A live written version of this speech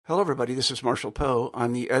Hello, everybody. This is Marshall Poe.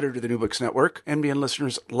 I'm the editor of the New Books Network. NBN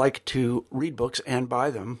listeners like to read books and buy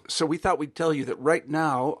them. So we thought we'd tell you that right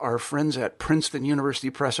now, our friends at Princeton University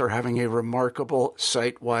Press are having a remarkable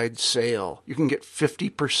site-wide sale. You can get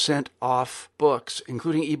 50% off books,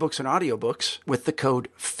 including ebooks and audiobooks, with the code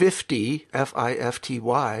 50,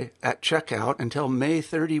 F-I-F-T-Y, at checkout until May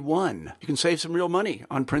 31. You can save some real money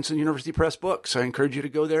on Princeton University Press books. I encourage you to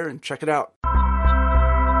go there and check it out.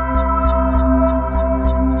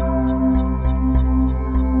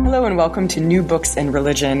 Hello and welcome to New Books and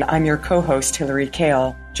Religion. I'm your co-host, Hilary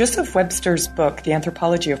Kale. Joseph Webster's book, The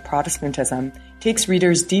Anthropology of Protestantism, takes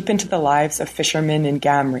readers deep into the lives of fishermen in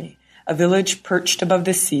Gamry, a village perched above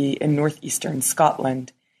the sea in northeastern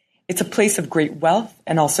Scotland. It's a place of great wealth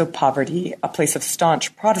and also poverty, a place of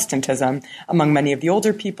staunch Protestantism among many of the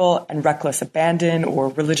older people and reckless abandon or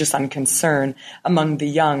religious unconcern among the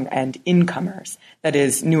young and incomers, that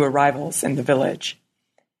is, new arrivals in the village.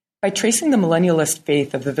 By tracing the millennialist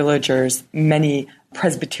faith of the villagers' many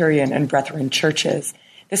Presbyterian and Brethren churches,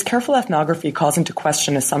 this careful ethnography calls into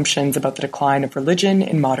question assumptions about the decline of religion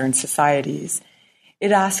in modern societies.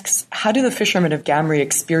 It asks, how do the fishermen of Gamry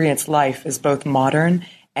experience life as both modern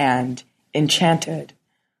and enchanted?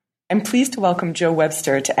 I'm pleased to welcome Joe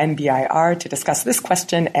Webster to NBIR to discuss this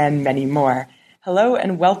question and many more. Hello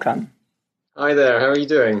and welcome. Hi there, how are you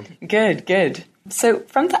doing? Good. So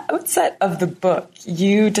from the outset of the book,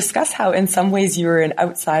 you discuss how in some ways you were an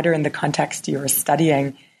outsider in the context you were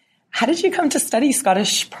studying. How did you come to study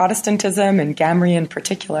Scottish Protestantism and Gamry in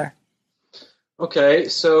particular? Okay,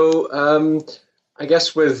 so I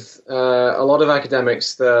guess with a lot of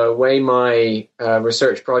academics, the way my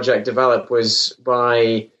research project developed was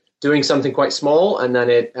by doing something quite small and then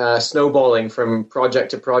it snowballing from project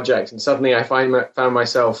to project. And suddenly I found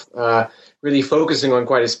myself really focusing on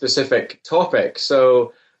quite a specific topic.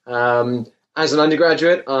 So as an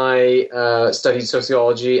undergraduate, I studied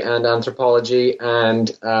sociology and anthropology and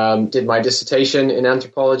did my dissertation in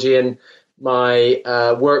anthropology. And my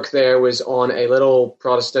work there was on a little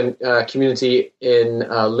Protestant community in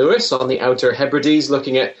Lewis on the Outer Hebrides,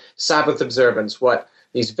 looking at Sabbath observance, what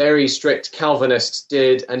these very strict Calvinists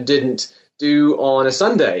did and didn't do on a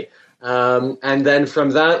Sunday. And then from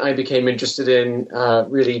that, I became interested in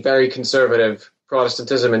really very conservative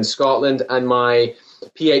Protestantism in Scotland. And my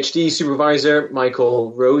PhD supervisor,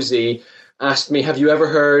 Michael Rosie, asked me, have you ever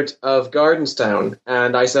heard of Gardenstown?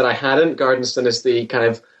 And I said I hadn't. Gardenstown is the kind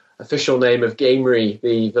of official name of Gamry,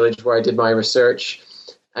 the village where I did my research.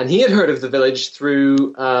 And he had heard of the village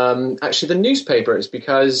through actually the newspapers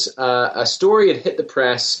because a story had hit the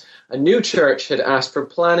press. A new church had asked for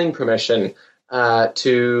planning permission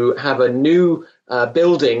to have a new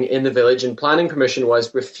building in the village, and planning permission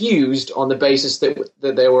was refused on the basis that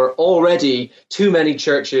there were already too many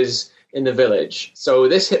churches in the village. So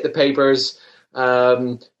this hit the papers.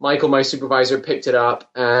 Michael, my supervisor, picked it up,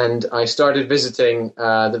 and I started visiting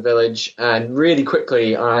the village, and really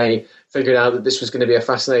quickly I figured out that this was going to be a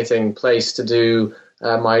fascinating place to do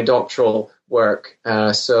my doctoral work.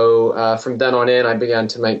 So from then on in, I began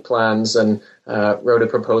to make plans and wrote a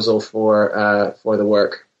proposal for the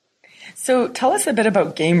work. So tell us a bit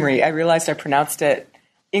about Gamry. I realized I pronounced it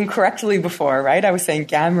incorrectly before, right? I was saying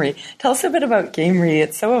Gamry. Tell us a bit about Gamry.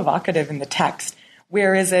 It's so evocative in the text.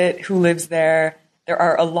 Where is it? Who lives there? There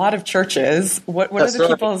are a lot of churches. What are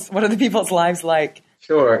the people's lives like?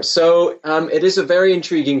 Sure. So it is a very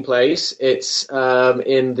intriguing place. It's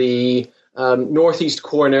in the northeast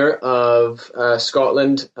corner of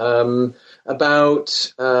Scotland,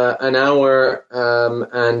 about an hour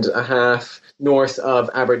and a half north of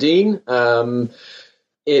Aberdeen.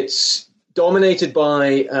 It's dominated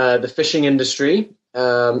by the fishing industry.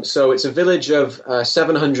 So it's a village of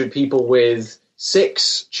 700 people with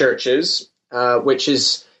 6 churches, which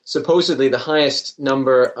is supposedly the highest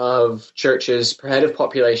number of churches per head of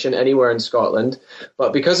population anywhere in Scotland.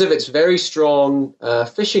 But because of its very strong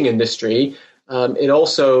fishing industry, it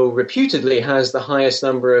also reputedly has the highest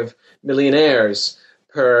number of millionaires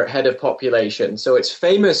per head of population. So it's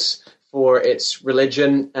famous for its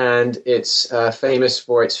religion and it's famous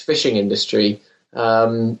for its fishing industry.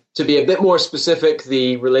 To be a bit more specific,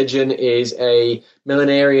 the religion is a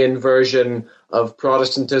millenarian version of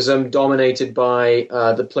Protestantism dominated by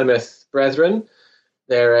the Plymouth Brethren.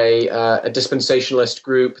 They're a dispensationalist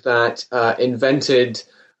group that invented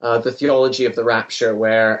the theology of the rapture,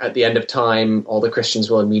 where at the end of time, all the Christians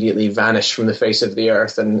will immediately vanish from the face of the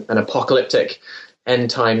earth and an apocalyptic end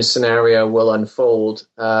times scenario will unfold.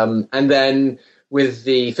 And then with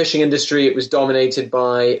the fishing industry, it was dominated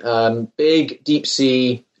by big deep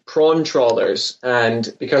sea prawn trawlers.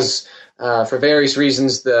 And because for various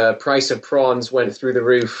reasons, the price of prawns went through the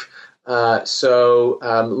roof. So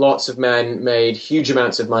lots of men made huge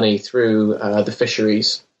amounts of money through the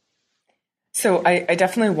fisheries. So I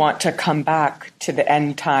definitely want to come back to the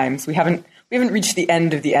end times. We haven't reached the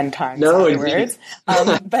end of the end times. No, indeed.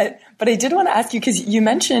 But I did want to ask you, because you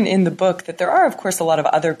mentioned in the book that there are, of course, a lot of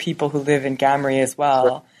other people who live in Gamri as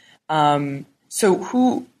well. Sure. So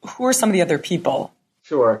who are some of the other people?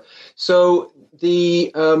 Sure. So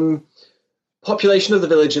the population of the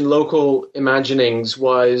village in local imaginings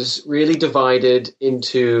was really divided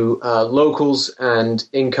into locals and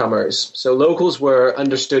incomers. So locals were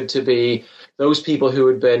understood to be those people who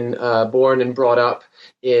had been born and brought up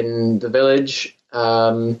in the village.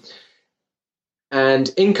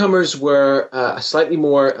 And incomers were a slightly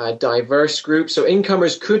more diverse group. So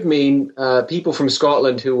incomers could mean people from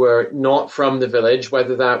Scotland who were not from the village,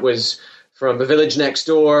 whether that was from the village next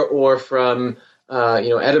door or from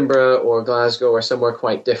Edinburgh or Glasgow or somewhere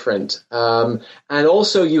quite different. And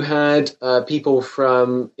also you had people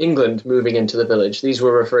from England moving into the village. These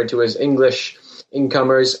were referred to as English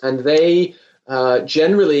incomers, and they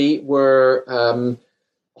generally were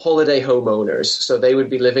holiday homeowners. So they would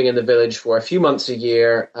be living in the village for a few months a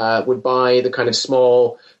year, would buy the kind of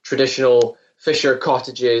small traditional fisher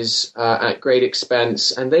cottages at great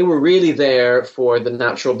expense. And they were really there for the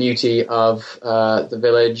natural beauty of the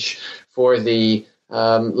village, for the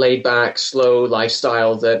laid-back, slow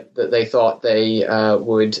lifestyle that they thought they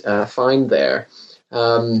would find there.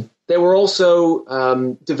 There were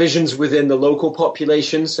also divisions within the local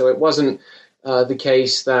population, so it wasn't the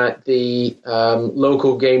case that the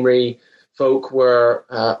local Gamri folk were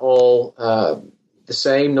all the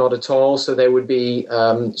same, not at all. So there would be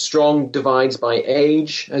strong divides by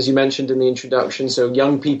age, as you mentioned in the introduction. So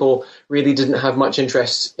young people really didn't have much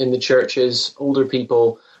interest in the churches. Older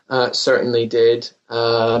people certainly did.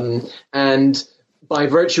 And by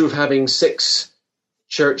virtue of having 6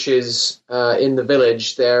 churches in the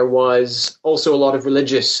village, there was also a lot of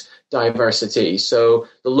religious diversity. So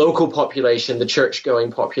the local population, the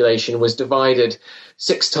church-going population, was divided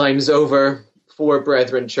 6 times over: 4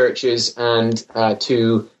 Brethren churches and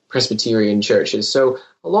 2 Presbyterian churches. So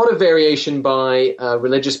a lot of variation by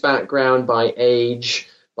religious background, by age,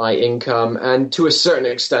 by income, and to a certain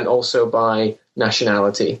extent also by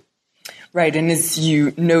nationality. Right, and as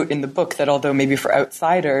you note in the book that although maybe for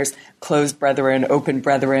outsiders, closed brethren, open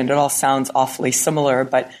brethren, it all sounds awfully similar,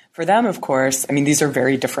 but for them, of course, I mean, these are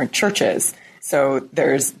very different churches. So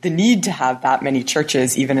there's the need to have that many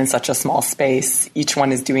churches, even in such a small space. Each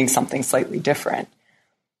one is doing something slightly different.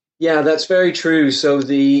 Yeah, that's very true. So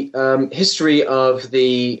the history of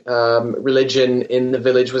the religion in the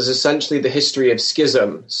village was essentially the history of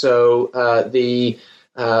schism. So the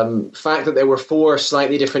fact that there were 4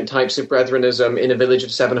 slightly different types of Brethranism in a village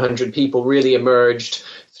of 700 people really emerged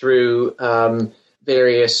through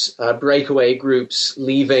various breakaway groups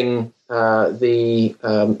leaving the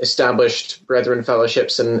established Brethren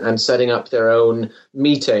fellowships and setting up their own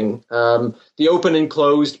meeting. The open and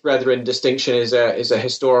closed Brethren distinction is a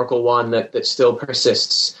historical one that still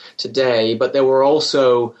persists today, but there were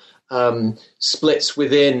also splits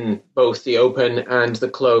within both the open and the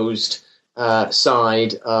closed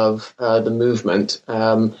side of the movement.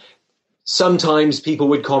 Sometimes people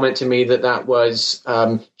would comment to me that was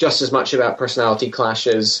just as much about personality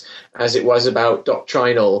clashes as it was about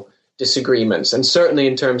doctrinal disagreements. And certainly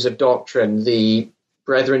in terms of doctrine, the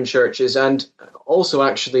Brethren churches and also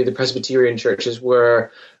actually the Presbyterian churches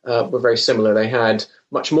were very similar. They had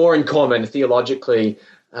much more in common theologically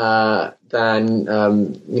than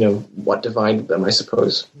what divided them, I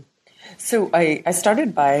suppose. So I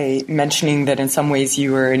started by mentioning that in some ways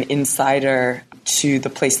you were an insider to the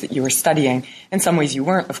place that you were studying. In some ways you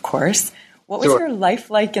weren't, of course. What was your life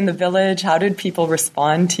like in the village? How did people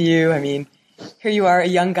respond to you? I mean, here you are, a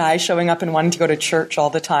young guy showing up and wanting to go to church all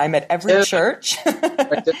the time at every church.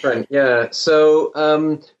 Quite different, yeah. So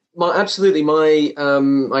absolutely,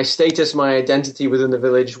 my status, my identity within the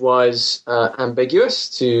village was ambiguous,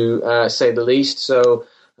 to say the least. So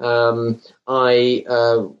I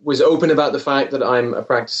was open about the fact that I'm a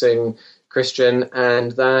practicing Christian,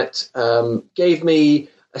 and that gave me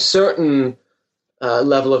a certain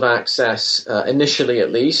level of access, initially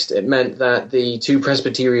at least. It meant that the 2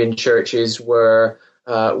 Presbyterian churches were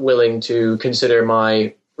willing to consider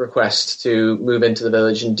my request to move into the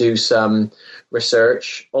village and do some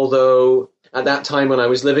research. Although at that time when I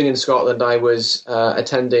was living in Scotland, I was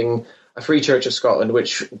attending a Free Church of Scotland,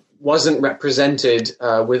 which wasn't represented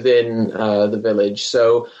within the village.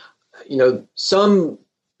 So, some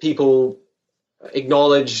people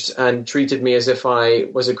acknowledged and treated me as if I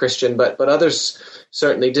was a Christian, but others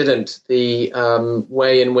certainly didn't. The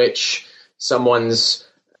way in which someone's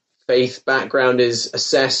faith background is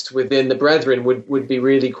assessed within the Brethren would be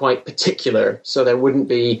really quite particular. So there wouldn't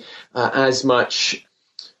be as much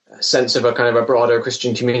sense of a kind of a broader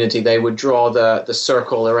Christian community. They would draw the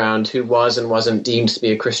circle around who was and wasn't deemed to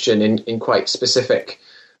be a Christian in quite specific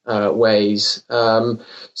ways.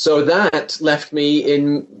 So that left me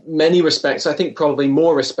in many respects, I think probably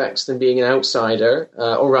more respects than being an outsider,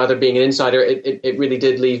 or rather being an insider. It really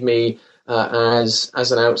did leave me as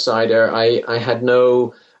an outsider. I had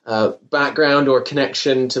no background or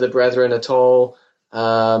connection to the Brethren at all.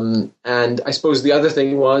 And I suppose the other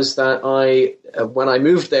thing was that when I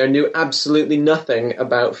moved there, knew absolutely nothing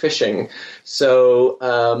about fishing. So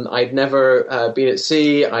I'd never been at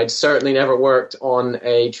sea. I'd certainly never worked on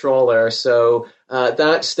a trawler. So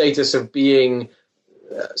that status of being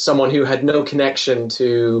someone who had no connection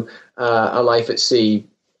to a life at sea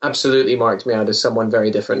absolutely marked me out as someone very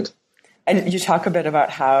different. And you talk a bit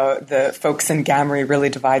about how the folks in Gamry really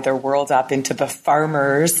divide their world up into the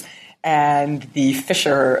farmers and the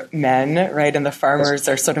fishermen, right? And the farmers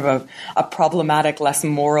are sort of a problematic, less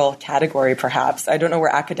moral category, perhaps. I don't know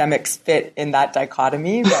where academics fit in that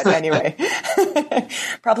dichotomy, but anyway,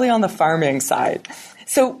 probably on the farming side.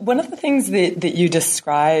 So one of the things that you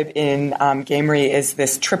describe in Gamry is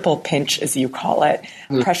this triple pinch, as you call it,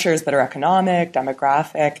 pressures that are economic,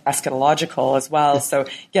 demographic, eschatological as well. So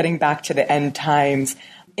getting back to the end times.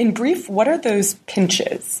 In brief, what are those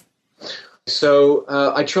pinches? So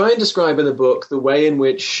I try and describe in the book the way in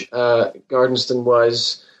which Gardenston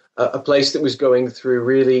was a place that was going through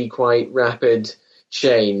really quite rapid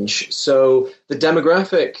change. So the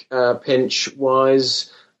demographic pinch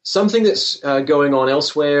was something that's going on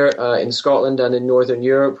elsewhere in Scotland and in Northern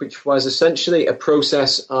Europe, which was essentially a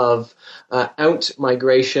process of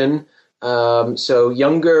out-migration. So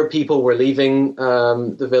younger people were leaving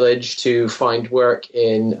the village to find work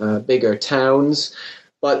in bigger towns.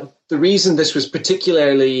 But the reason this was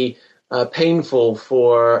particularly painful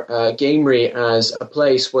for Gamry as a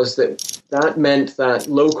place was that meant that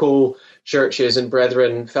local churches and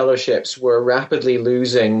Brethren fellowships were rapidly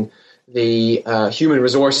losing the human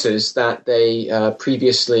resources that they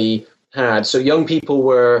previously had. So young people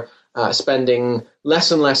were spending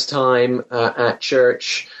less and less time at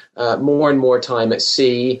church, more and more time at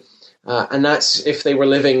sea. And that's if they were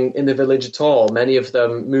living in the village at all. Many of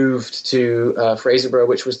them moved to Fraserburgh,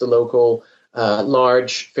 which was the local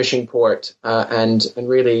large fishing port, and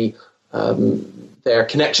really their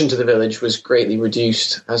connection to the village was greatly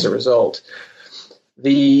reduced as a result.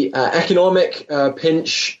 The economic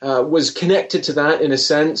pinch was connected to that in a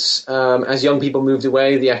sense. As young people moved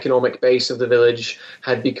away, the economic base of the village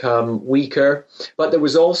had become weaker. But there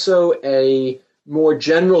was also a more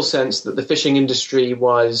general sense that the fishing industry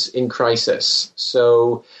was in crisis.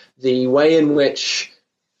 So the way in which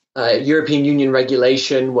European Union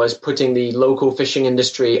regulation was putting the local fishing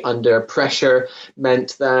industry under pressure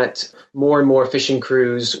meant that more and more fishing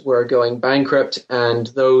crews were going bankrupt, and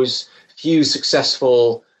those few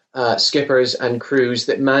successful skippers and crews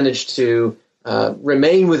that managed to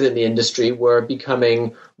remain within the industry were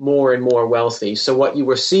becoming more and more wealthy. So what you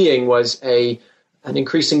were seeing was an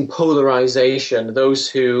increasing polarization. Those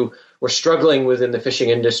who were struggling within the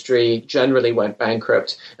fishing industry generally went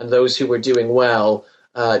bankrupt, and those who were doing well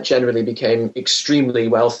generally became extremely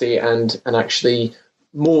wealthy and actually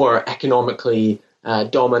more economically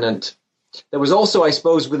dominant. There was also, I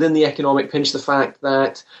suppose, within the economic pinch, the fact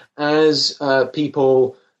that as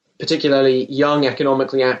people, particularly young,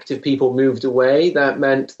 economically active people, moved away, that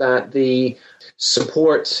meant that the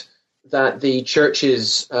support that the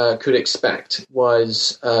churches could expect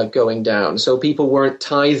was going down. So people weren't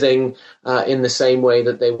tithing in the same way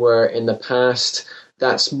that they were in the past.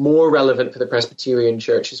 That's more relevant for the Presbyterian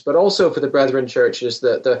churches, but also for the Brethren churches,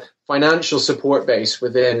 that the financial support base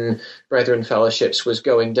within Brethren fellowships was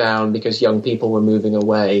going down because young people were moving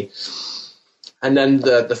away. And then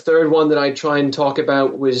the third one that I try and talk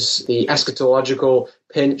about was the eschatological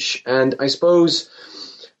pinch. And I suppose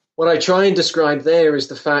what I try and describe there is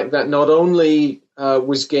the fact that not only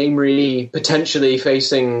was Gamry potentially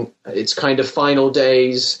facing its kind of final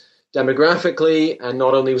days demographically, and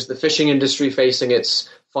not only was the fishing industry facing its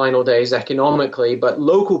final days economically, but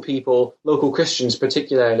local people, local Christians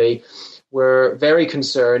particularly, were very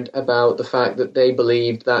concerned about the fact that they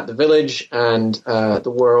believed that the village and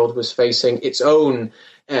the world was facing its own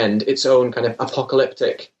end, its own kind of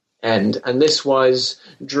apocalyptic end. And this was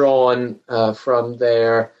drawn from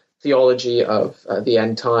their theology of the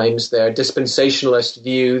end times, their dispensationalist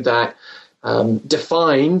view that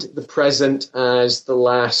defined the present as the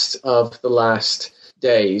last of the last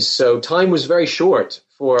days. So time was very short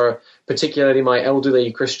for particularly my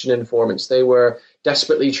elderly Christian informants. They were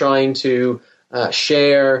desperately trying to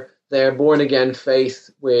share their born-again faith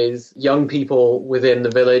with young people within the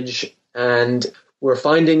village, and were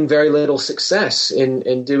finding very little success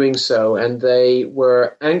in doing so. And they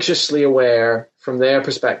were anxiously aware from their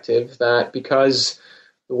perspective that because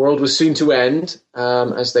the world was soon to end,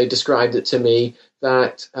 as they described it to me,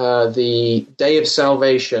 that the day of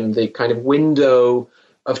salvation, the kind of window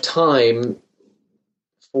of time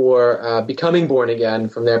for becoming born again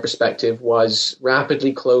from their perspective, was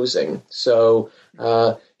rapidly closing. So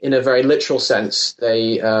in a very literal sense,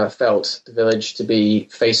 they felt the village to be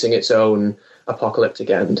facing its own apocalyptic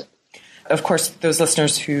end. Of course, those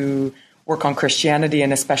listeners who work on Christianity,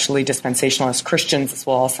 and especially dispensationalist Christians, this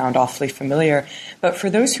will all sound awfully familiar. But for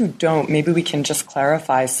those who don't, maybe we can just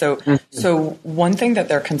clarify. So one thing that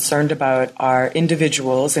they're concerned about are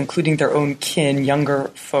individuals, including their own kin, younger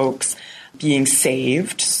folks, being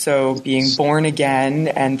saved, so being born again,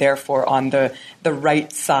 and therefore on the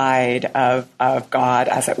right side of God,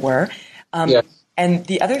 as it were. Yes. And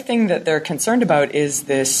the other thing that they're concerned about is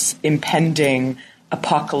this impending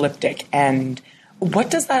apocalyptic end.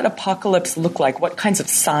 What does that apocalypse look like? What kinds of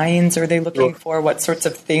signs are they looking for? What sorts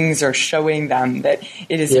of things are showing them that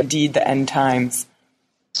it is indeed the end times?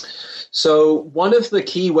 So one of the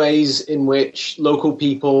key ways in which local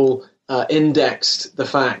people indexed the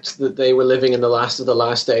fact that they were living in the last of the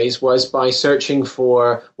last days was by searching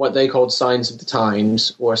for what they called signs of the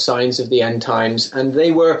times, or signs of the end times. And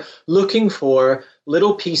they were looking for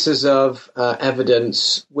little pieces of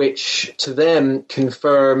evidence which to them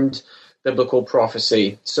confirmed biblical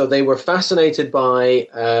prophecy. So they were fascinated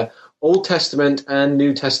by Old Testament and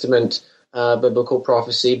New Testament biblical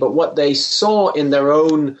prophecy, but what they saw in their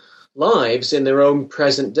own lives, in their own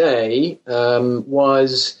present day,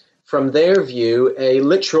 was, from their view, a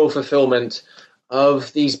literal fulfillment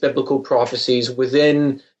of these biblical prophecies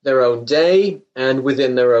within their own day and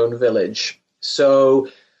within their own village. So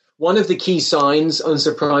one of the key signs,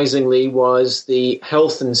 unsurprisingly, was the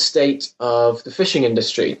health and state of the fishing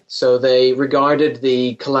industry. So they regarded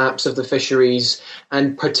the collapse of the fisheries,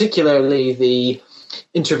 and particularly the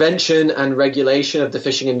intervention and regulation of the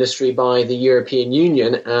fishing industry by the European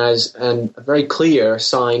Union, as a very clear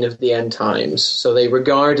sign of the end times. So they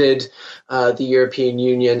regarded the European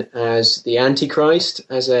Union as the Antichrist,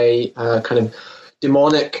 as a kind of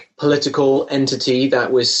demonic political entity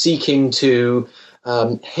that was seeking to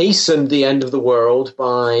hasten the end of the world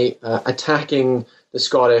by attacking the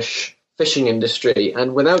Scottish fishing industry.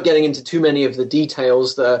 And without getting into too many of the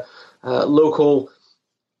details, the local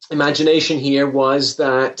imagination here was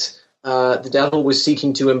that the devil was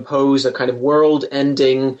seeking to impose a kind of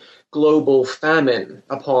world-ending global famine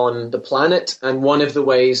upon the planet, and one of the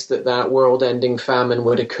ways that that world-ending famine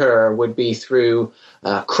would occur would be through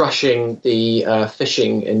crushing the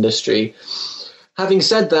fishing industry. Having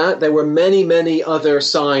said that, there were many, many other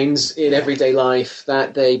signs in everyday life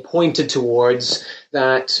that they pointed towards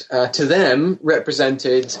that, to them,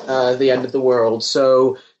 represented the end of the world.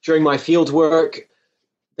 So during my field work,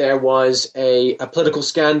 there was a political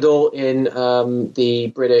scandal in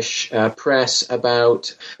the British press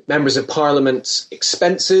about members of Parliament's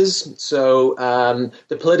expenses. So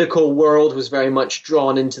the political world was very much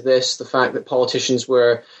drawn into this, the fact that politicians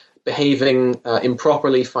were behaving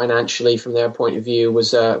improperly financially from their point of view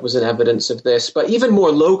was an evidence of this. But even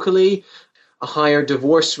more locally, a higher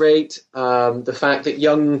divorce rate, the fact that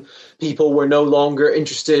young people were no longer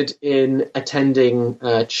interested in attending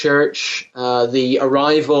church, the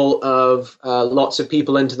arrival of lots of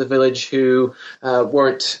people into the village who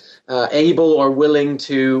weren't able or willing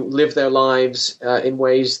to live their lives in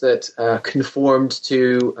ways that conformed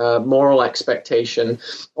to moral expectation.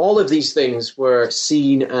 All of these things were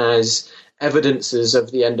seen as evidences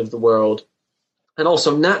of the end of the world. And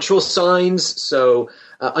also natural signs, so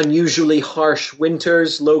unusually harsh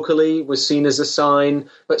winters locally was seen as a sign,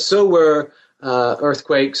 but so were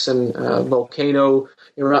earthquakes and volcano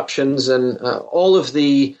eruptions and all of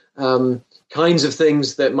the kinds of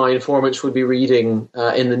things that my informants would be reading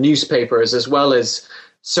in the newspapers, as well as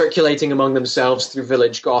circulating among themselves through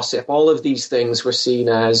village gossip. All of these things were seen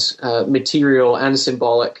as material and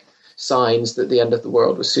symbolic signs that the end of the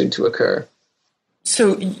world was soon to occur.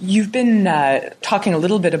 So you've been talking a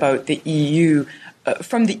little bit about the EU.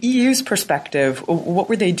 From the EU's perspective, what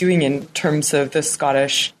were they doing in terms of the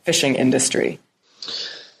Scottish fishing industry?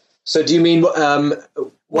 So do you mean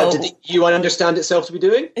what did the EU understand itself to be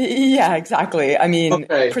doing? Yeah, exactly. I mean,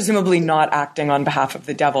 presumably not acting on behalf of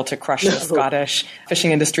the devil to crush the Scottish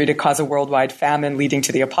fishing industry to cause a worldwide famine leading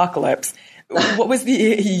to the apocalypse. What was the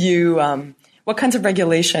EU What kinds of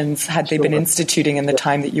regulations had they been instituting in the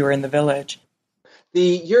time that you were in the village?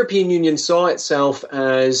 The European Union saw itself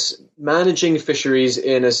as managing fisheries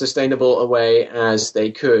in as sustainable a way as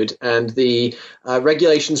they could, and the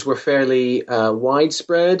regulations were fairly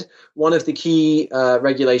widespread. One of the key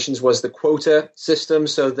regulations was the quota system,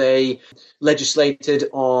 so they legislated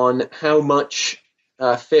on how much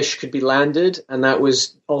fish could be landed, and that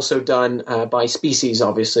was also done by species,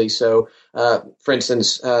 obviously. So, for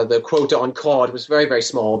instance, the quota on cod was very, very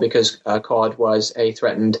small because cod was a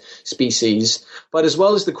threatened species. But as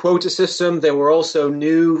well as the quota system, there were also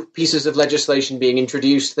new pieces of legislation being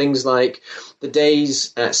introduced, things like the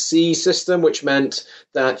days at sea system, which meant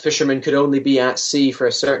that fishermen could only be at sea for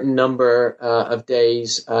a certain number of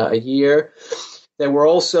days a year. There were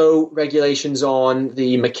also regulations on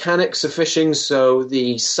the mechanics of fishing, so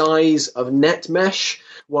the size of net mesh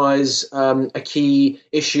was a key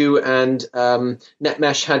issue, and net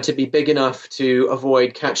mesh had to be big enough to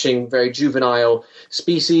avoid catching very juvenile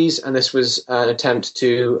species, and this was an attempt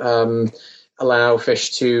to allow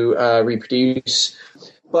fish to reproduce.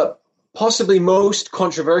 But possibly most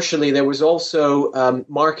controversially, there was also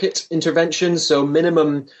market intervention, so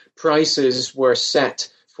minimum prices were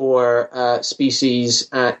set for species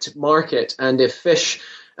at market, and if fish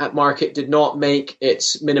at market did not make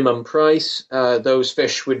its minimum price, those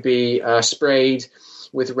fish would be sprayed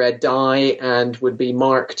with red dye and would be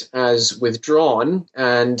marked as withdrawn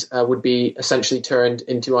and would be essentially turned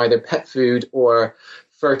into either pet food or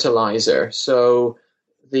fertilizer. So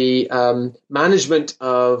the management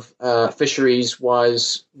of fisheries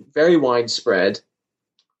was very widespread.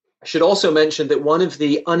 I should also mention that one of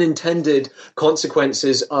the unintended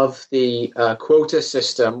consequences of the quota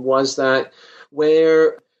system was that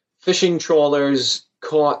where fishing trawlers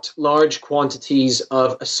caught large quantities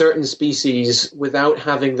of a certain species without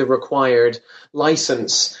having the required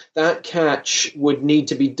license, that catch would need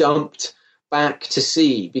to be dumped back to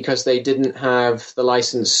sea because they didn't have the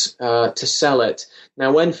license to sell it.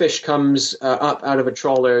 Now, when fish comes up out of a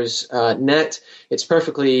trawler's net, it's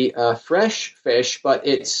perfectly fresh fish, but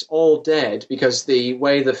it's all dead because the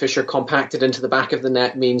way the fish are compacted into the back of the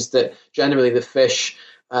net means that generally the fish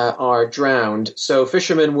are drowned. So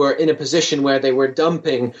fishermen were in a position where they were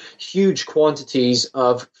dumping huge quantities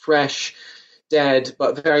of fresh, dead,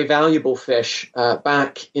 but very valuable fish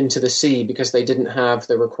back into the sea because they didn't have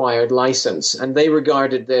the required license. And they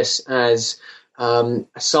regarded this as a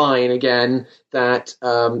sign, again, that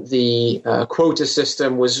the quota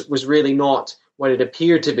system was really not what it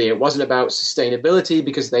appeared to be. It wasn't about sustainability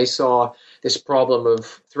because they saw this problem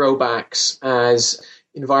of throwbacks as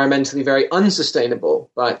environmentally very unsustainable,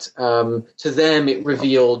 but to them it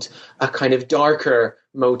revealed a kind of darker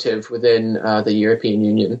motive within the European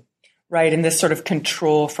Union. Right, and this sort of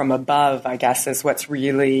control from above, I guess, is what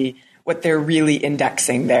they're really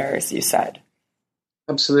indexing there, as you said.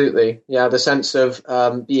 Absolutely, yeah, the sense of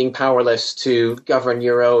being powerless to govern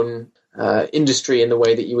your own industry in the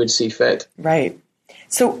way that you would see fit. Right.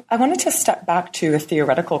 So I wanted to step back to a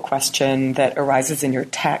theoretical question that arises in your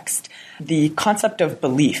text, the concept of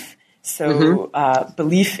belief. So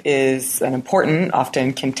belief is an important,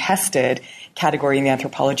 often contested category in the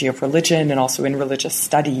anthropology of religion and also in religious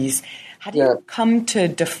studies. How do you come to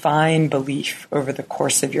define belief over the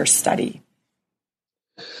course of your study?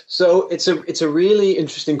 So it's a really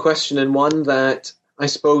interesting question, and one that I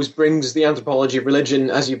suppose brings the anthropology of religion,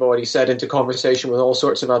 as you've already said, into conversation with all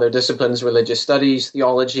sorts of other disciplines, religious studies,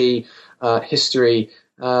 theology, history.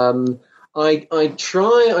 I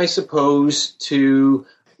try, I suppose, to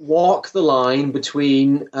walk the line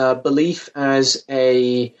between belief as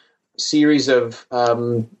a series of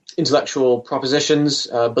intellectual propositions,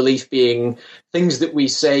 belief being things that we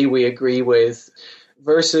say we agree with,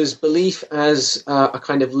 versus belief as a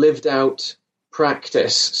kind of lived out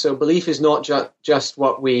practice. So belief is not just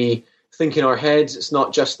what we think in our heads. It's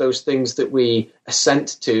not just those things that we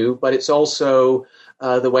assent to, but it's also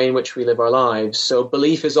the way in which we live our lives. So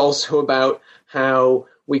belief is also about how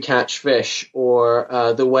we catch fish,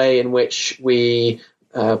 or the way in which we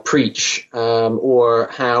preach, or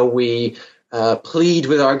how we plead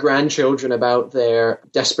with our grandchildren about their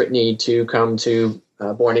desperate need to come to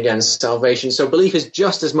born-again salvation. So belief is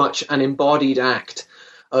just as much an embodied act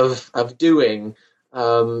of doing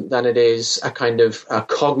than it is a kind of a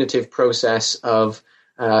cognitive process of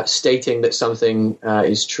stating that something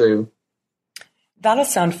is true. That'll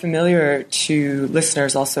sound familiar to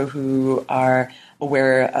listeners also who are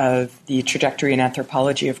aware of the trajectory and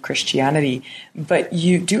anthropology of Christianity, but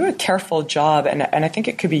you do a careful job, and I think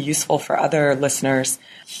it could be useful for other listeners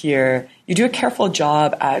here. You do a careful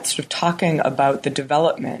job at sort of talking about the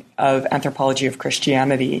development of anthropology of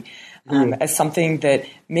Christianity. as something that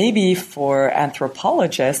maybe for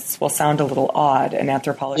anthropologists will sound a little odd. An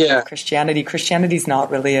anthropology of Christianity. Christianity is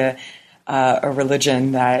not really a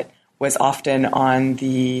religion that was often on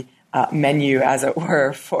the menu, as it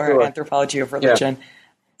were, for anthropology of religion. Yeah.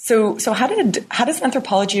 So how does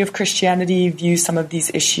anthropology of Christianity view some of these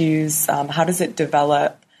issues? How does it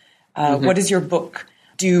develop? What does your book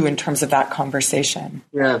do in terms of that conversation?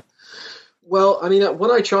 Yeah. Well, I mean,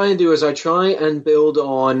 what I try and do is I try and build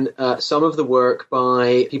on some of the work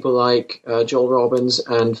by people like Joel Robbins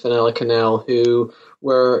and Fenella Cannell, who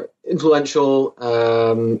were influential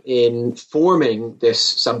in forming this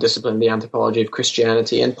subdiscipline, the anthropology of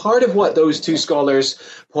Christianity. And part of what those two scholars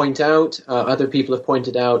point out, other people have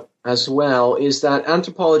pointed out as well, is that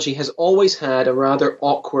anthropology has always had a rather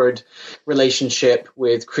awkward relationship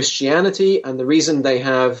with Christianity. And the reason they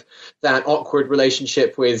have that awkward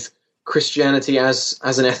relationship with Christianity as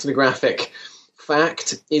an ethnographic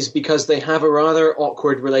fact is because they have a rather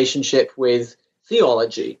awkward relationship with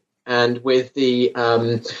theology and with the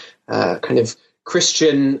kind of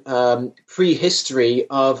Christian prehistory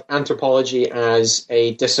of anthropology as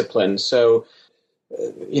a discipline. So,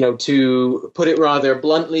 to put it rather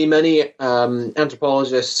bluntly, many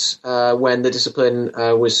anthropologists, when the discipline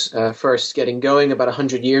was first getting going about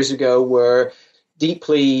 100 years ago, were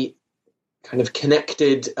deeply kind of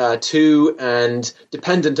connected to and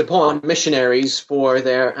dependent upon missionaries for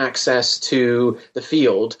their access to the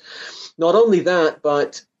field. Not only that,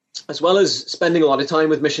 but as well as spending a lot of time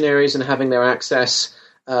with missionaries and having their access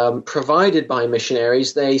provided by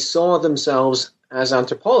missionaries, they saw themselves as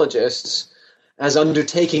anthropologists as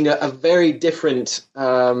undertaking a very different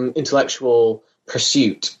intellectual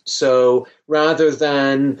pursuit. So rather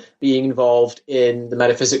than being involved in the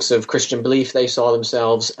metaphysics of Christian belief, they saw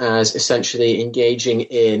themselves as essentially engaging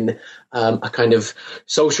in a kind of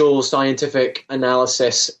social scientific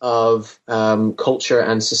analysis of culture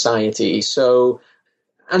and society. So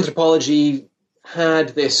anthropology had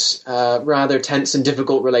this rather tense and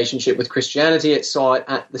difficult relationship with Christianity. It saw it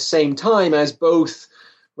at the same time as both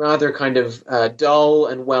rather kind of dull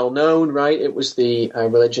and well-known, right? It was the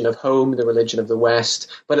religion of home, the religion of the West.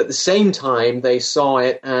 But at the same time, they saw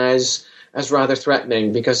it as rather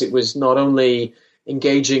threatening because it was not only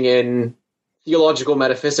engaging in theological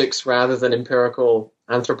metaphysics rather than empirical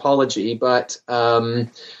anthropology, but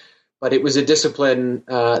it was a discipline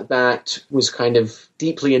that was kind of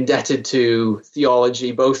deeply indebted to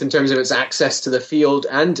theology, both in terms of its access to the field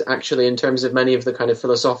and actually in terms of many of the kind of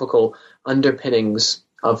philosophical underpinnings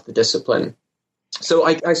of the discipline. So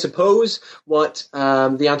I suppose what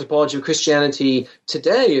the anthropology of Christianity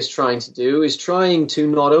today is trying to do is trying to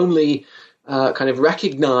not only kind of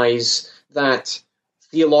recognize that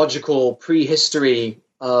theological prehistory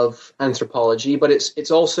of anthropology, but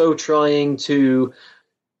it's also trying to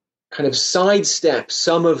kind of sidestep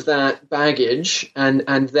some of that baggage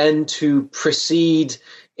and then to proceed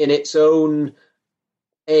in its own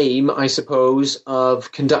aim, I suppose,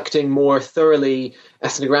 of conducting more thoroughly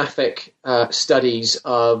ethnographic studies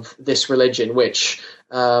of this religion, which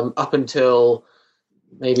up until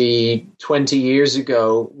maybe 20 years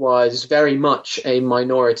ago was very much a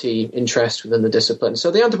minority interest within the discipline.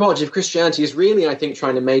 So the anthropology of Christianity is really, I think,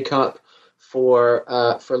 trying to make up for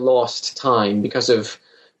lost time because of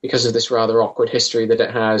this rather awkward history that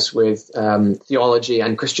it has with theology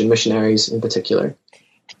and Christian missionaries in particular.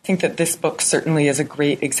 I think that this book certainly is a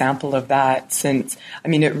great example of that, since, I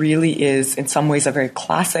mean, it really is in some ways a very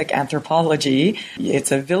classic anthropology.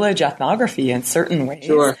 It's a village ethnography in certain ways.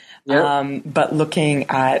 Sure. Yep. But looking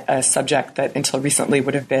at a subject that until recently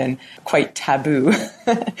would have been quite taboo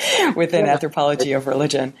within anthropology of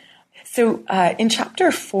religion. So in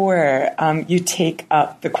chapter 4, you take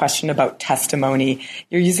up the question about testimony.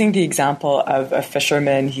 You're using the example of a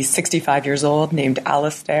fisherman. He's 65 years old, named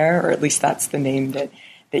Alistair, or at least that's the name that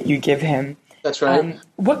you give him. That's right.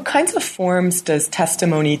 What kinds of forms does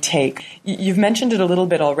testimony take? You've mentioned it a little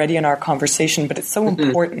bit already in our conversation, but it's so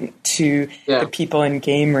important to the people in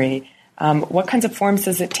Gamery. What kinds of forms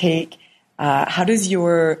does it take? How does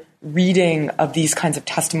your reading of these kinds of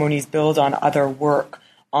testimonies build on other work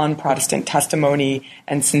on Protestant testimony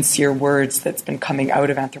and sincere words that's been coming out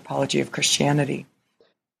of anthropology of Christianity?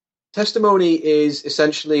 Testimony is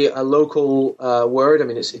essentially a local word. I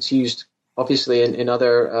mean, it's used obviously in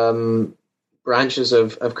other branches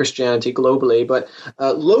of Christianity globally, but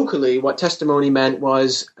locally what testimony meant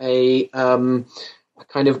was a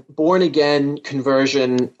kind of born-again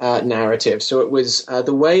conversion narrative. So it was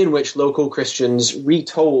the way in which local Christians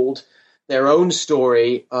retold their own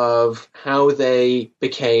story of how they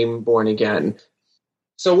became born again.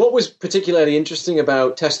 So what was particularly interesting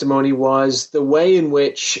about Testimony was the way in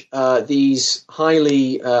which these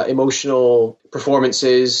highly emotional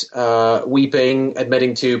performances, weeping,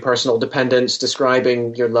 admitting to personal dependence,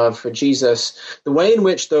 describing your love for Jesus, the way in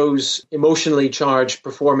which those emotionally charged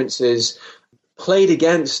performances played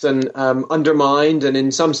against and undermined and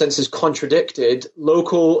in some senses contradicted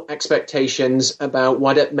local expectations about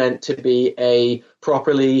what it meant to be a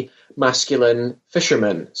properly masculine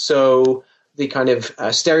fisherman. So the kind of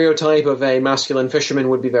stereotype of a masculine fisherman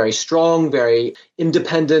would be very strong, very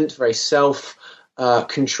independent, very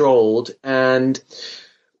self-controlled. And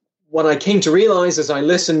what I came to realize as I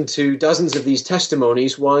listened to dozens of these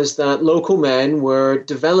testimonies was that local men were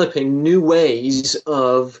developing new ways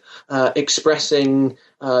of expressing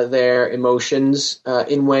their emotions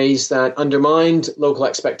in ways that undermined local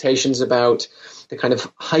expectations about the kind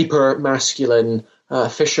of hyper-masculine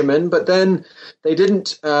fishermen, but then they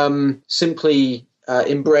didn't simply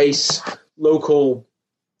embrace local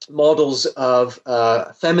models of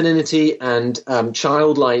femininity and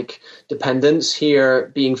childlike dependence. Here,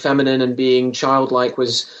 being feminine and being childlike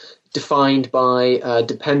was defined by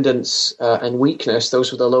dependence and weakness.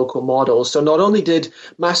 Those were the local models. So not only did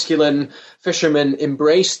masculine fishermen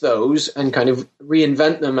embrace those and kind of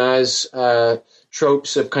reinvent them as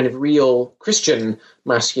tropes of kind of real Christian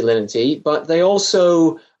masculinity, but they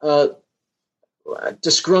also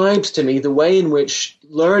described to me the way in which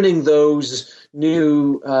learning those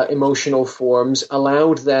new emotional forms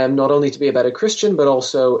allowed them not only to be a better Christian, but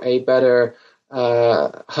also a better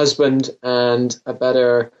husband and a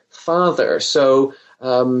better father. So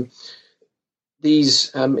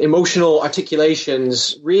these emotional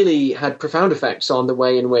articulations really had profound effects on the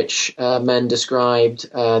way in which men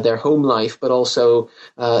described their home life, but also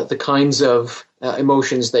the kinds of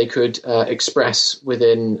emotions they could express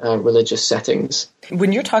within religious settings.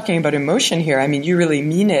 When you're talking about emotion here, I mean, you really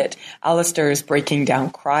mean it. Alistair is breaking down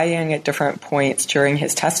crying at different points during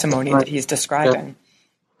his testimony that he's describing.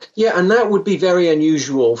 Yeah, and that would be very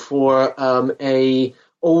unusual for a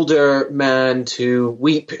older man to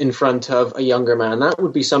weep in front of a younger man. That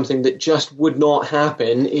would be something that just would not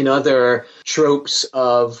happen in other tropes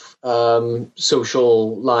of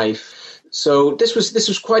social life. So this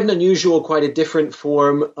was quite an unusual, quite a different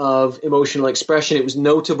form of emotional expression. It was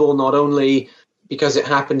notable not only because it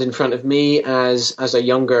happened in front of me as a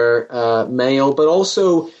younger male, but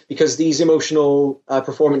also because these emotional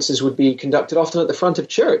performances would be conducted often at the front of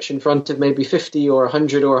church, in front of maybe 50 or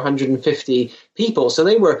 100 or 150 people. So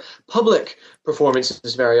they were public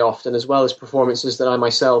performances very often, as well as performances that I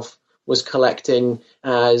myself was collecting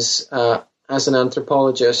as an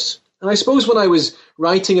anthropologist. And I suppose when I was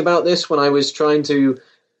writing about this, when I was trying to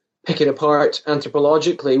pick it apart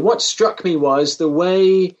anthropologically, what struck me was the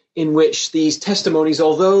way in which these testimonies,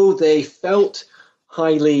 although they felt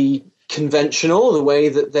highly conventional, the way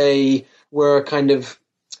that they were kind of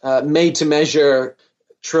made to measure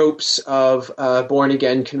tropes of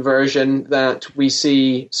born-again conversion that we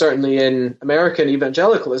see certainly in American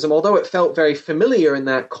evangelicalism, although it felt very familiar in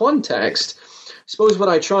that context, I suppose what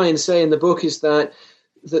I try and say in the book is that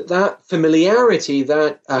familiarity,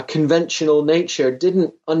 that conventional nature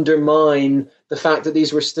didn't undermine the fact that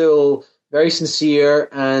these were still very sincere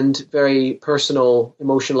and very personal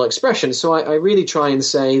emotional expressions. So I really try and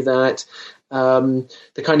say that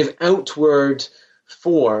the kind of outward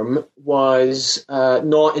form was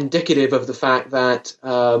not indicative of the fact that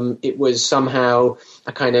it was somehow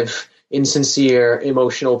a kind of insincere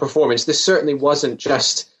emotional performance. This certainly wasn't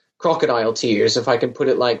just crocodile tears, if I can put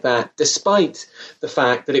it like that, despite the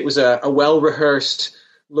fact that it was a well-rehearsed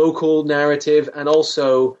local narrative and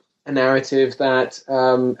also a narrative that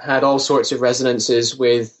had all sorts of resonances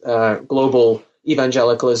with global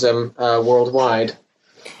evangelicalism worldwide.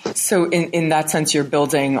 So in that sense, you're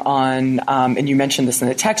building on, and you mentioned this in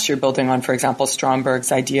the text, you're building on, for example,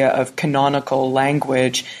 Stromberg's idea of canonical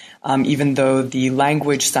language. Even though the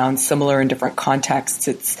language sounds similar in different contexts,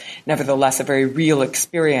 it's nevertheless a very real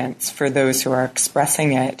experience for those who are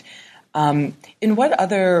expressing it. In what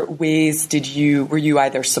other ways were you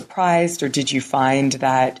either surprised or did you find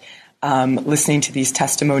that listening to these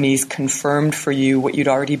testimonies confirmed for you what you'd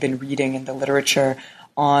already been reading in the literature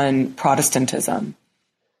on Protestantism?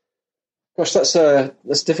 Gosh, that's a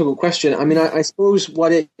difficult question. I mean, I suppose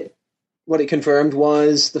what it confirmed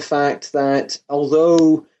was the fact that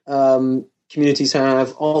although communities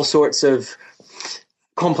have all sorts of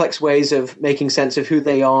complex ways of making sense of who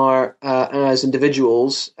they are as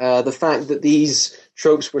individuals, the fact that these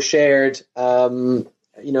tropes were shared,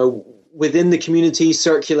 within the community,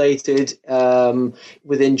 circulated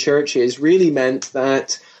within churches, really meant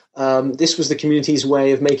that this was the community's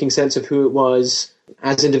way of making sense of who it was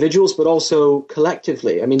as individuals, but also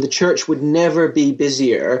collectively. I mean, the church would never be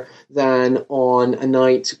busier than on a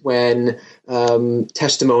night when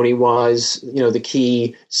testimony was, the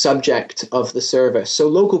key subject of the service. So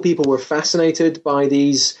local people were fascinated by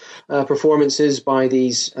these performances, by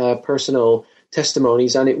these personal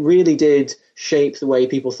testimonies, and it really did shape the way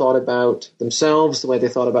people thought about themselves, the way they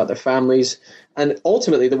thought about their families, and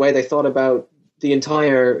ultimately the way they thought about the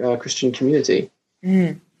entire Christian community.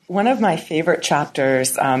 One of my favorite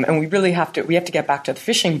chapters, and we have to get back to the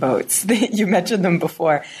fishing boats. You mentioned them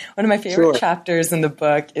before. One of my favorite chapters in the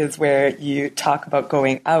book is where you talk about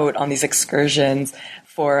going out on these excursions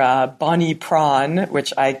for Bonnie Prawn,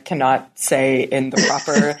 which I cannot say in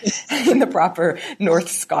the proper North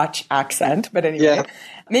Scotch accent. But anyway,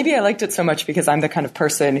 maybe I liked it so much because I'm the kind of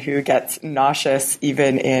person who gets nauseous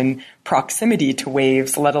even in proximity to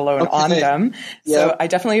waves, let alone on them. So I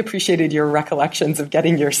definitely appreciated your recollections of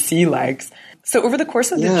getting your sea legs. So over the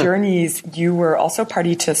course of the journeys, you were also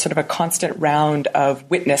party to sort of a constant round of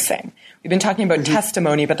witnessing. We've been talking about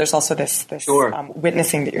testimony, but there's also this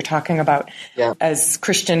witnessing that you're talking about as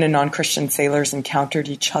Christian and non-Christian sailors encountered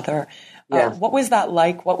each other. What was that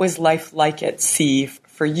like? What was life like at sea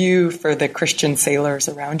for you, for the Christian sailors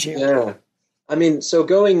around you? Yeah. I mean, so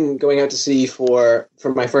going out to sea for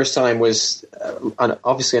my first time was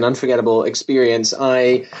obviously an unforgettable experience.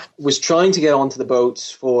 I was trying to get onto the boats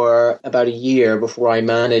for about a year before I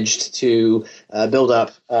managed to build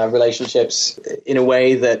up relationships in a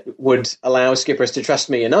way that would allow skippers to trust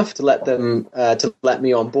me enough to let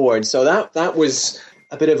me on board. So that was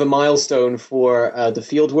a bit of a milestone for the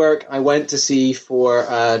field work. I went to sea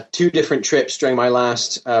for 2 different trips during my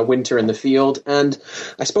last winter in the field, and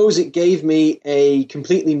I suppose it gave me a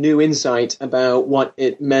completely new insight about what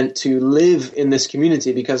it meant to live in this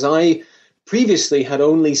community, because I previously had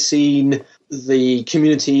only seen the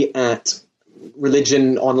community at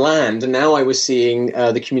religion on land, and now I was seeing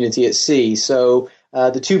the community at sea. So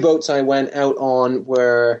the 2 boats I went out on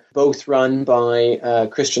were both run by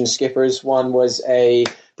Christian skippers. One was a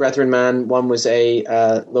Brethren man, one was a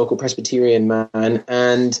local Presbyterian man,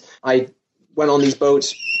 and I went on these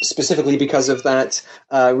boats specifically because of that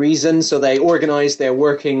reason. So they organized their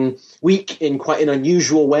working week in quite an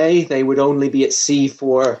unusual way. They would only be at sea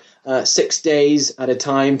for 6 days at a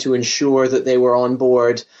time to ensure that they were on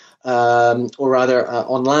board or rather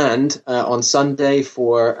on land on Sunday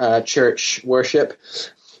for church worship.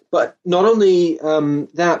 But not only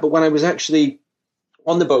that, but when I was actually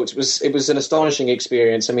on the boat, it was an astonishing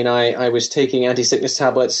experience. I mean, I was taking anti-sickness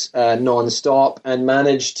tablets non-stop and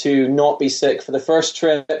managed to not be sick for the first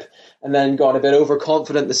trip, and then got a bit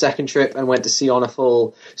overconfident the second trip and went to sea on a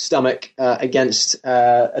full stomach against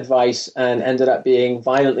advice, and ended up being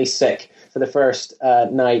violently sick for the first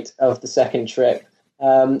night of the second trip.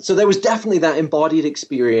 So there was definitely that embodied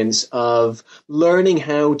experience of learning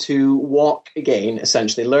how to walk again,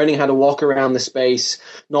 essentially, learning how to walk around the space,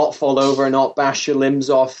 not fall over, not bash your limbs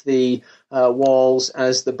off the walls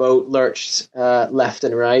as the boat lurched left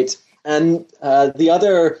and right. And the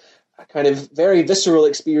other kind of very visceral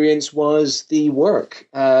experience was the work.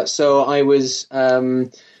 So I was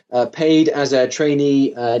paid as a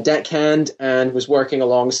trainee deckhand and was working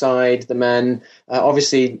alongside the men,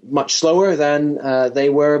 obviously much slower than they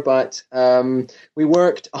were, but we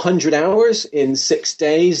worked 100 hours in 6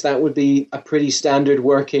 days. That would be a pretty standard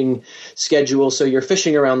working schedule. So you're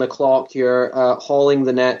fishing around the clock, you're hauling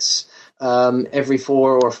the nets every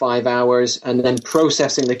 4 or 5 hours, and then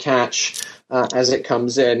processing the catch as it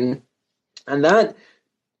comes in. And that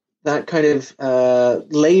kind of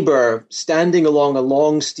labor, standing along a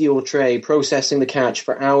long steel tray, processing the catch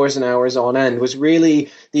for hours and hours on end, was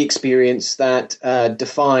really the experience that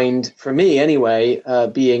defined, for me anyway,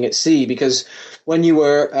 being at sea. Because when you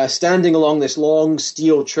were standing along this long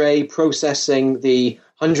steel tray, processing the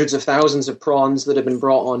hundreds of thousands of prawns that had been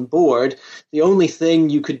brought on board, the only thing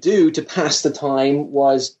you could do to pass the time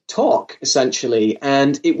was talk, essentially.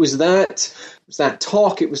 And it was that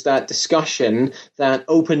talk, it was that discussion that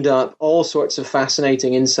opened up all sorts of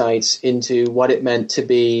fascinating insights into what it meant to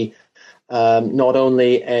be not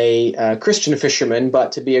only a Christian fisherman,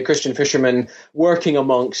 but to be a Christian fisherman working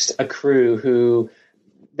amongst a crew who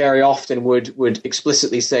very often would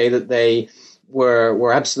explicitly say that they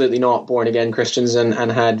were absolutely not born-again Christians and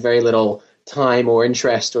had very little time or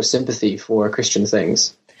interest or sympathy for Christian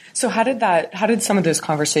things. So how did some of those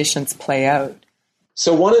conversations play out?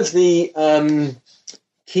 So one of the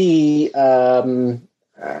key kind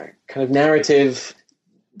of narrative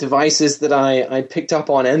devices that I picked up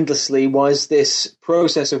on endlessly was this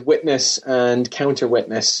process of witness and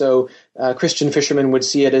counter-witness. So Christian fishermen would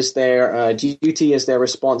see it as their duty, as their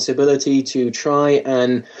responsibility to try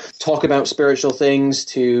and talk about spiritual things,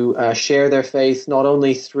 to share their faith, not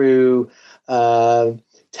only through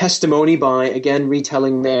testimony by, again,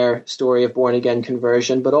 retelling their story of born-again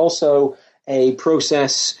conversion, but also a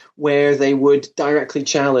process where they would directly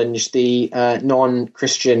challenge the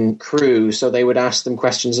non-Christian crew. So they would ask them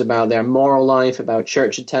questions about their moral life, about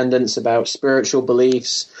church attendance, about spiritual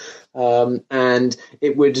beliefs, and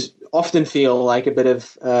it would often feel like a bit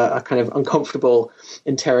of a kind of uncomfortable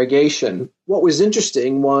interrogation. What was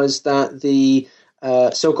interesting was that the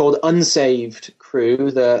so-called unsaved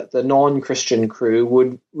crew, the non-Christian crew,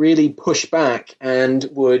 would really push back and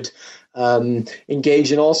would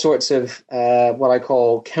engage in all sorts of what I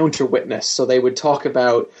call counter-witness. So they would talk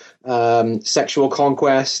about sexual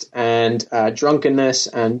conquest and drunkenness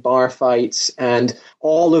and bar fights and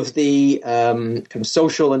all of the kind of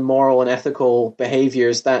social and moral and ethical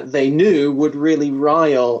behaviors that they knew would really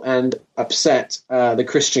rile and upset the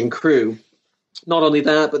Christian crew. Not only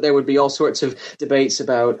that, but there would be all sorts of debates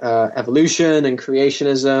about evolution and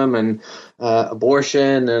creationism and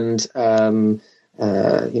abortion and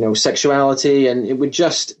sexuality, and it would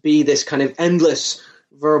just be this kind of endless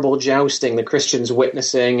verbal jousting, the Christians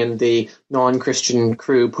witnessing and the non-Christian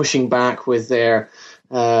crew pushing back with their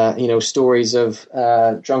stories of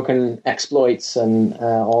drunken exploits and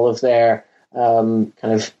all of their kind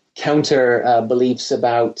of counter beliefs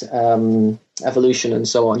about evolution and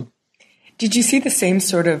so on. Did you see the same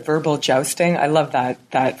sort of verbal jousting? I love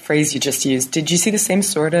that phrase you just used. Did you see the same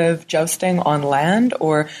sort of jousting on land,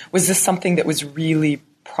 or was this something that was really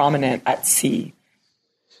prominent at sea?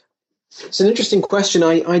 It's an interesting question.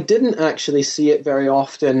 I didn't actually see it very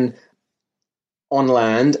often on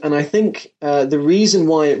land, and I think the reason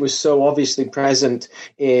why it was so obviously present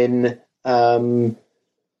in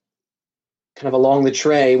kind of along the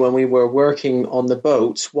tray when we were working on the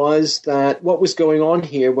boats was that what was going on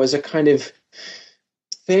here was a kind of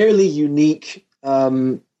fairly unique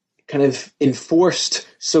kind of enforced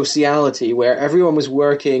sociality where everyone was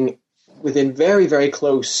working within very, very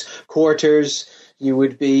close quarters. You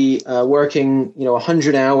would be working,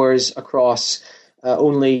 100 hours across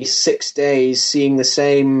only 6 days, seeing the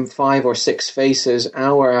same 5 or 6 faces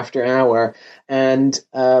hour after hour. And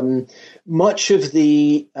much of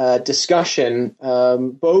the discussion,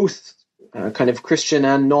 both kind of Christian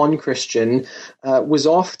and non-Christian, was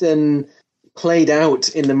often played out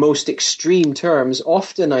in the most extreme terms,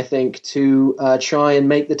 often, I think, to try and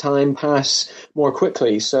make the time pass more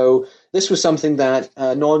quickly. So this was something that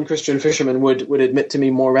non-Christian fishermen would admit to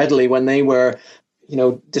me more readily when they were,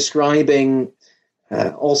 describing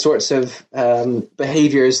all sorts of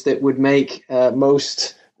behaviors that would make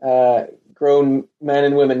most grown men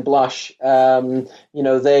and women blush. They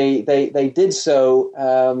did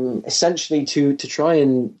so essentially to try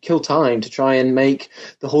and kill time, to try and make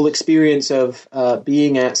the whole experience of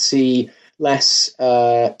being at sea less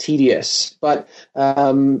tedious. But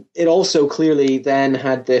it also clearly then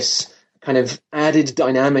had this kind of added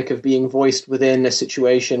dynamic of being voiced within a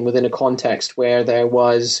situation, within a context where there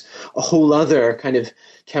was a whole other kind of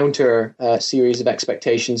counter series of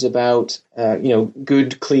expectations about,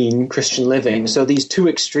 good, clean Christian living. So these two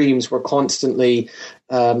extremes were constantly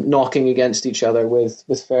knocking against each other with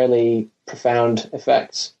fairly profound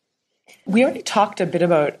effects. We already talked a bit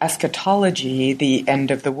about eschatology, the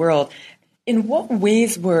end of the world. In what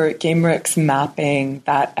ways were Guémerics mapping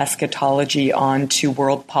that eschatology onto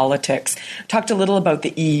world politics? We talked a little about the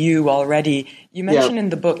EU already. You mentioned in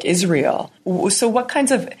the book Israel. So what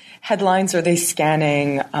kinds of headlines are they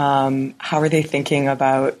scanning? How are they thinking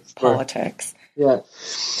about politics? Yeah.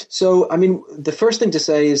 So, the first thing to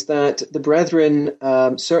say is that the Brethren,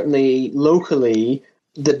 certainly locally,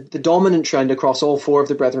 the dominant trend across all 4 of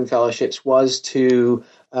the Brethren fellowships was to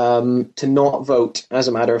not vote as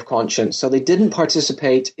a matter of conscience. So they didn't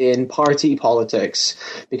participate in party politics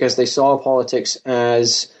because they saw politics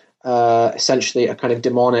as essentially a kind of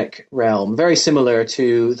demonic realm, very similar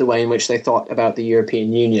to the way in which they thought about the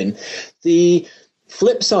European Union. The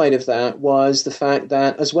flip side of that was the fact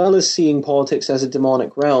that, as well as seeing politics as a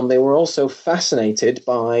demonic realm, they were also fascinated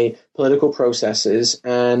by political processes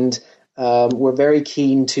and were very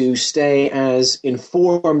keen to stay as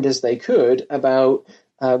informed as they could about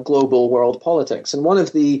global world politics. And one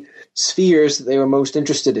of the spheres that they were most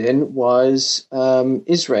interested in was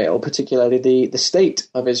Israel, particularly the state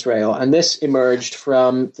of Israel. And this emerged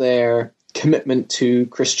from their commitment to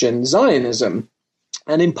Christian Zionism.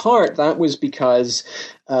 And in part, that was because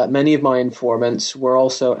many of my informants were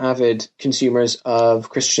also avid consumers of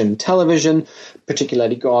Christian television,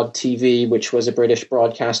 particularly God TV, which was a British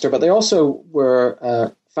broadcaster. But they also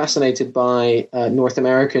were fascinated by North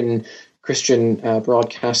American Christian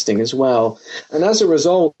broadcasting as well. And as a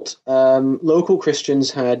result, local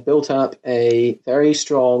Christians had built up a very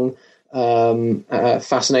strong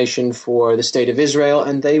fascination for the state of Israel,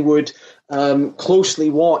 and they would closely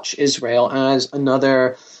watch Israel as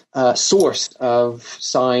another source of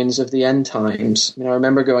signs of the end times. I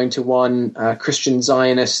remember going to one Christian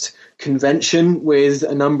Zionist convention with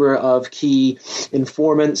a number of key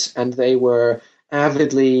informants, and they were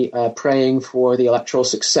avidly praying for the electoral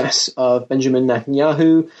success of Benjamin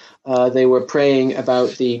Netanyahu. They were praying about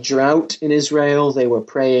the drought in Israel. They were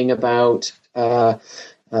praying about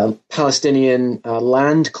Palestinian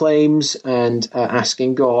land claims and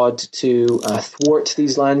asking God to thwart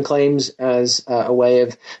these land claims as a way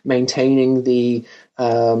of maintaining the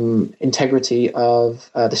integrity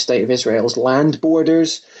of the state of Israel's land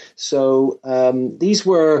borders. So these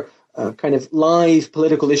were kind of live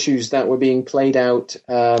political issues that were being played out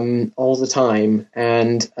all the time,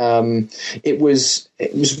 and it was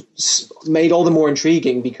made all the more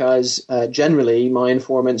intriguing because generally my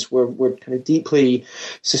informants were kind of deeply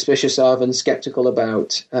suspicious of and skeptical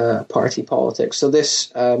about party politics. So this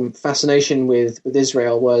fascination with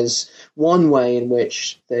Israel was one way in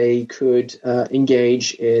which they could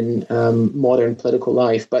engage in modern political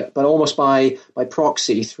life, but almost by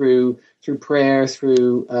proxy through prayer,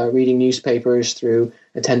 through reading newspapers, through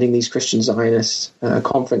attending these Christian Zionist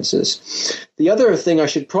conferences. The other thing I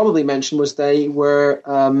should probably mention was they were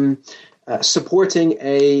supporting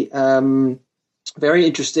a very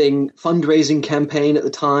interesting fundraising campaign at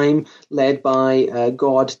the time led by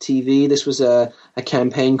God TV. This was a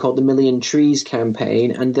campaign called the Million Trees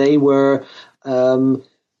Campaign, and they were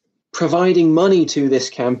providing money to this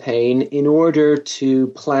campaign in order to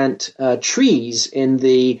plant trees in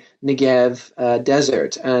the Negev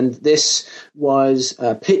desert. And this was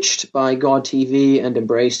pitched by God TV and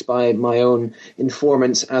embraced by my own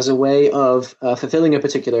informants as a way of fulfilling a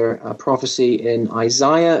particular prophecy in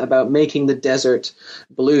Isaiah about making the desert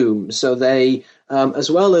bloom. So they, as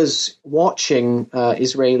well as watching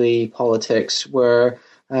Israeli politics, were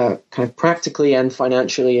kind of practically and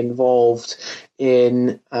financially involved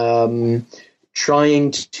in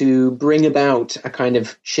trying to bring about a kind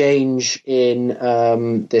of change in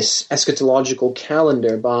this eschatological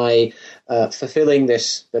calendar by fulfilling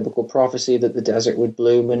this biblical prophecy that the desert would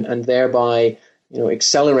bloom, and thereby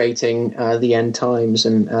accelerating the end times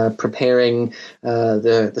and preparing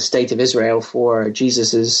the state of Israel for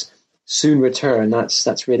Jesus's soon return.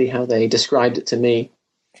 That's really how they described it to me.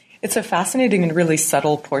 It's a fascinating and really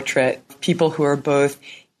subtle portrait of people who are both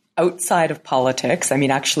outside of politics,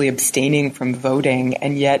 actually abstaining from voting,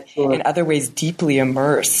 and yet in other ways deeply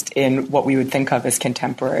immersed in what we would think of as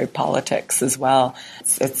contemporary politics as well.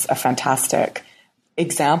 It's a fantastic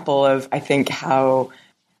example of, I think, how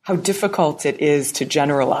difficult it is to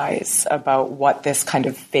generalize about what this kind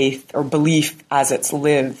of faith or belief as it's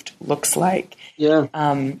lived looks like. Yeah.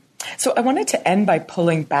 So I wanted to end by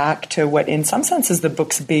pulling back to what in some sense is the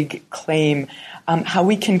book's big claim, how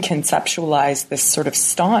we can conceptualize this sort of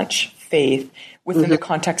staunch faith within the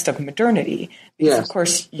context of modernity. Because, of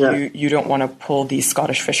course, you don't want to pull these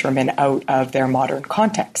Scottish fishermen out of their modern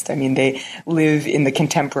context. They live in the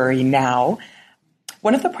contemporary now.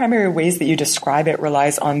 One of the primary ways that you describe it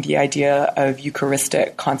relies on the idea of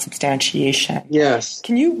Eucharistic consubstantiation. Yes.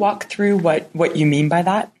 Can you walk through what you mean by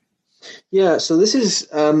that? Yeah, so this is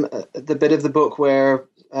the bit of the book where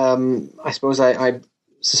I suppose I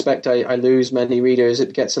suspect I lose many readers.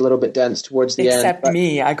 It gets a little bit dense towards the end. Except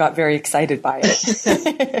me. I got very excited by it.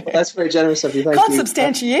 Well, that's very generous of you. Thank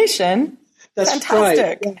Consubstantiation? That's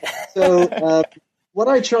fantastic. Right. Yeah. So what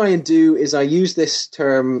I try and do is I use this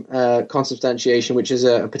term consubstantiation, which is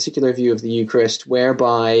a particular view of the Eucharist,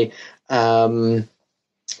 whereby the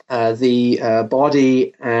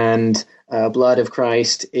body and blood of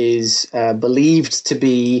Christ is believed to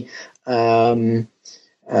be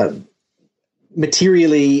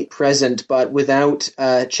materially present, but without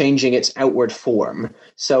changing its outward form.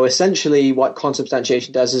 So essentially what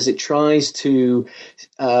consubstantiation does is it tries to,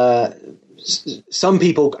 some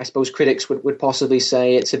people, I suppose critics would possibly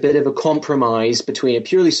say it's a bit of a compromise between a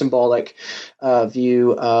purely symbolic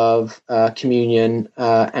view of communion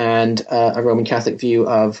and a Roman Catholic view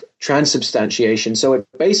of transubstantiation. So it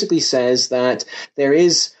basically says that there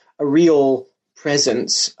is a real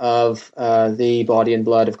presence of the body and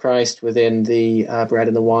blood of Christ within the bread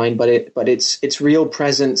and the wine, but its real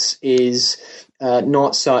presence is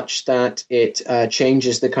not such that it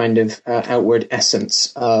changes the kind of outward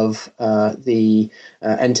essence of the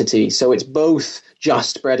entity. So it's both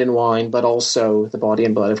just bread and wine, but also the body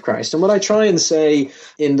and blood of Christ. And what I try and say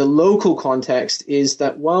in the local context is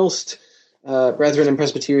that whilst Brethren and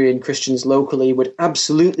Presbyterian Christians locally would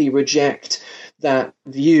absolutely reject that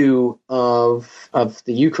view of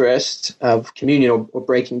the Eucharist, of communion or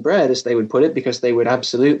breaking bread, as they would put it, because they would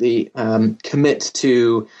absolutely commit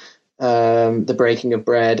to the breaking of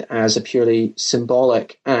bread as a purely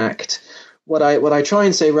symbolic act. What I try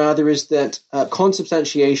and say rather is that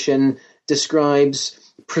consubstantiation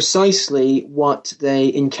describes precisely what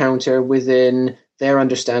they encounter within their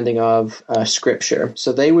understanding of Scripture.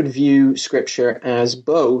 So they would view Scripture as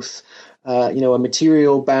both, a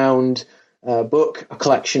material-bound book, a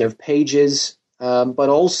collection of pages, but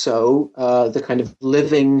also the kind of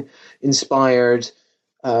living, inspired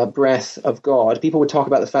breath of God. People would talk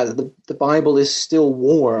about the fact that the Bible is still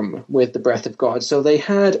warm with the breath of God. So they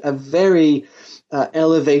had a very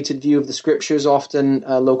elevated view of the Scriptures. Often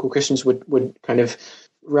local Christians would kind of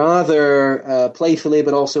rather playfully,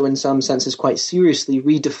 but also in some senses quite seriously,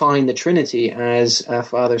 redefine the Trinity as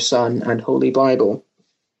Father, Son, and Holy Bible.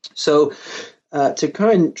 So to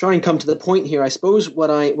try and come to the point here, I suppose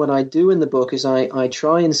what I do in the book is I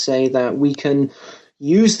try and say that we can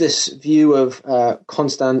use this view of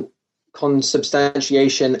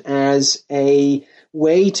consubstantiation as a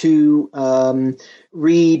way to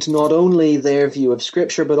read not only their view of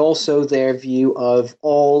Scripture, but also their view of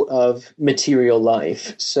all of material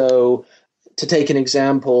life. So, to take an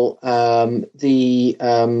example,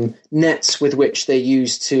 the nets with which they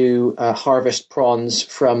use to harvest prawns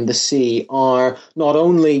from the sea are not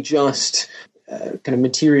only just kind of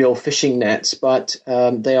material fishing nets, but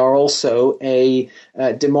they are also a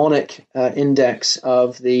demonic index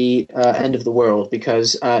of the end of the world,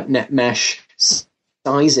 because net mesh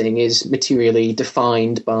sizing is materially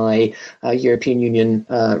defined by European Union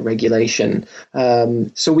regulation.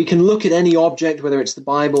 So we can look at any object, whether it's the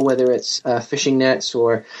Bible, whether it's fishing nets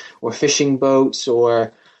or fishing boats,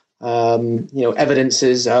 or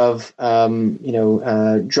evidences of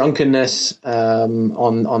drunkenness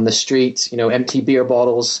on the street. Empty beer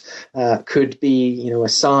bottles could be a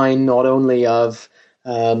sign not only of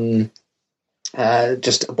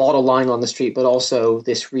just a bottle lying on the street, but also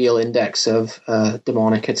this real index of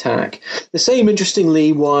demonic attack. The same,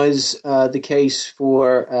 interestingly, was the case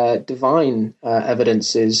for divine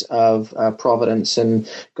evidences of providence and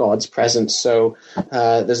God's presence. So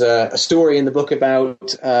there's a story in the book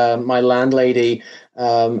about my landlady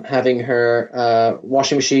having her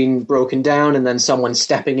washing machine broken down, and then someone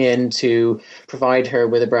stepping in to provide her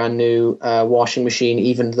with a brand new washing machine,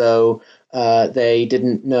 even though they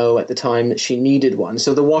didn't know at the time that she needed one.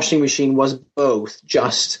 So the washing machine was both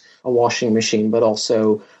just a washing machine, but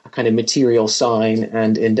also a kind of material sign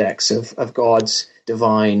and index of God's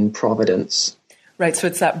divine providence. Right. So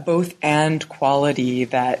it's that both and quality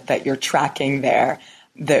that you're tracking there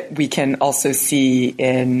that we can also see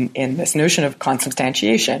in this notion of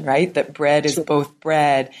consubstantiation, right? That bread is both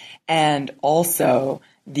bread and also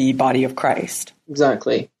the body of Christ.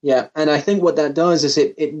 Exactly. Yeah. And I think what that does is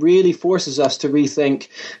it really forces us to rethink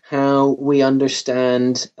how we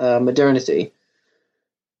understand modernity.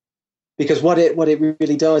 Because what it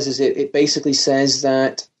really does is it basically says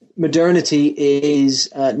that modernity is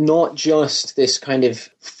not just this kind of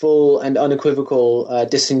full and unequivocal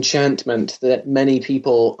disenchantment that many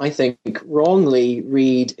people, I think, wrongly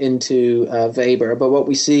read into Weber, but what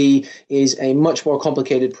we see is a much more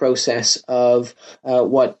complicated process of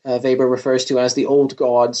what Weber refers to as the old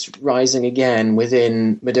gods rising again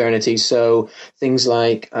within modernity. So things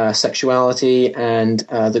like sexuality and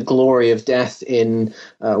the glory of death in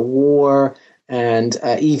war, and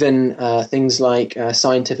even things like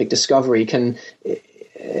scientific discovery can,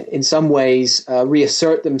 in some ways,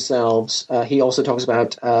 reassert themselves. He also talks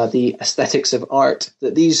about the aesthetics of art,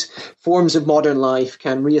 that these forms of modern life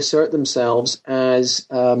can reassert themselves as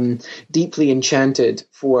deeply enchanted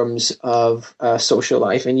forms of social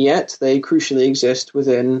life, and yet they crucially exist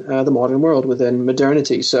within the modern world, within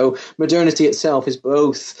modernity. So modernity itself is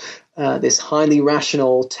both this highly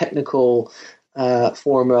rational, technical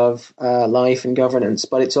form of life and governance,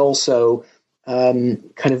 but it's also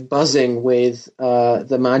kind of buzzing with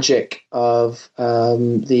the magic of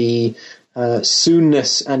the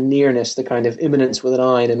soonness and nearness, the kind of imminence with an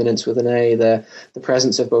I and imminence with an A, the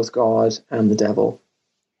presence of both God and the devil.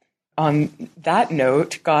 On that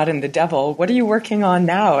note, God and the devil, what are you working on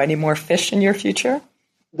now? Any more fish in your future?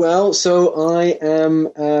 Well, so I am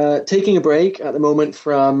taking a break at the moment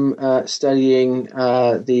from studying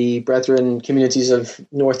the Brethren communities of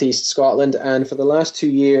Northeast Scotland, and for the last 2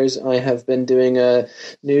 years I have been doing a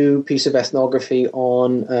new piece of ethnography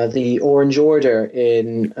on the Orange Order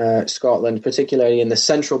in Scotland, particularly in the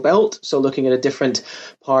Central Belt, so looking at a different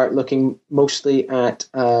part, looking mostly at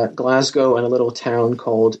Glasgow and a little town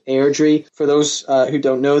called Airdrie. For those who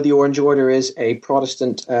don't know, the Orange Order is a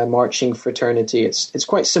Protestant marching fraternity. It's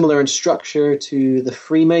quite similar in structure to the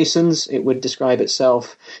Freemasons. It would describe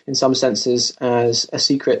itself in some senses as a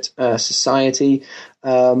secret society,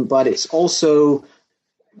 but it's also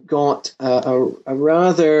got a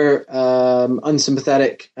rather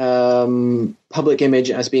unsympathetic public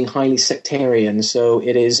image as being highly sectarian. So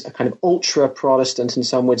it is a kind of ultra-Protestant, and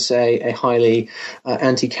some would say a highly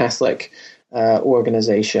anti-Catholic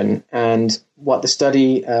organization. And what the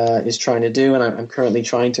study is trying to do, and I'm currently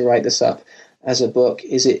trying to write this up as a book,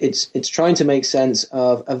 is it's trying to make sense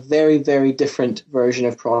of a very, very different version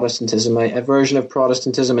of Protestantism, a version of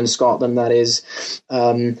Protestantism in Scotland that is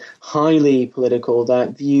highly political,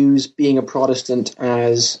 that views being a Protestant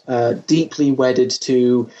as deeply wedded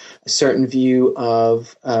to a certain view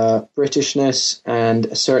of Britishness and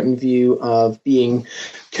a certain view of being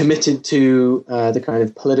committed to the kind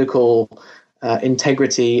of political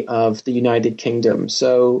integrity of the United Kingdom.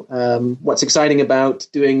 So what's exciting about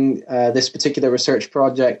doing this particular research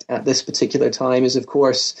project at this particular time is, of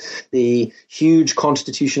course, the huge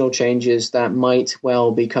constitutional changes that might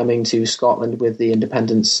well be coming to Scotland with the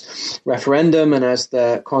independence referendum, and as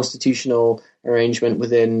the constitutional arrangement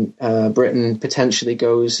within Britain potentially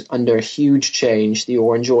goes under huge change, the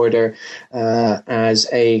Orange Order as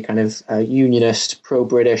a kind of unionist,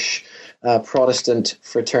 pro-British Protestant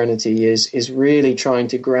fraternity is really trying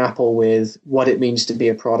to grapple with what it means to be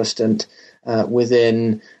a Protestant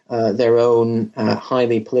within their own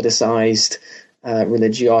highly politicized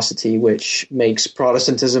religiosity, which makes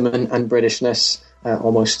Protestantism and Britishness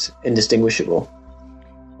almost indistinguishable.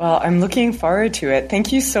 Well, I'm looking forward to it.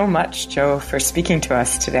 Thank you so much, Joe, for speaking to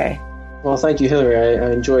us today. Well, thank you, Hilary.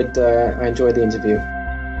 I enjoyed the interview.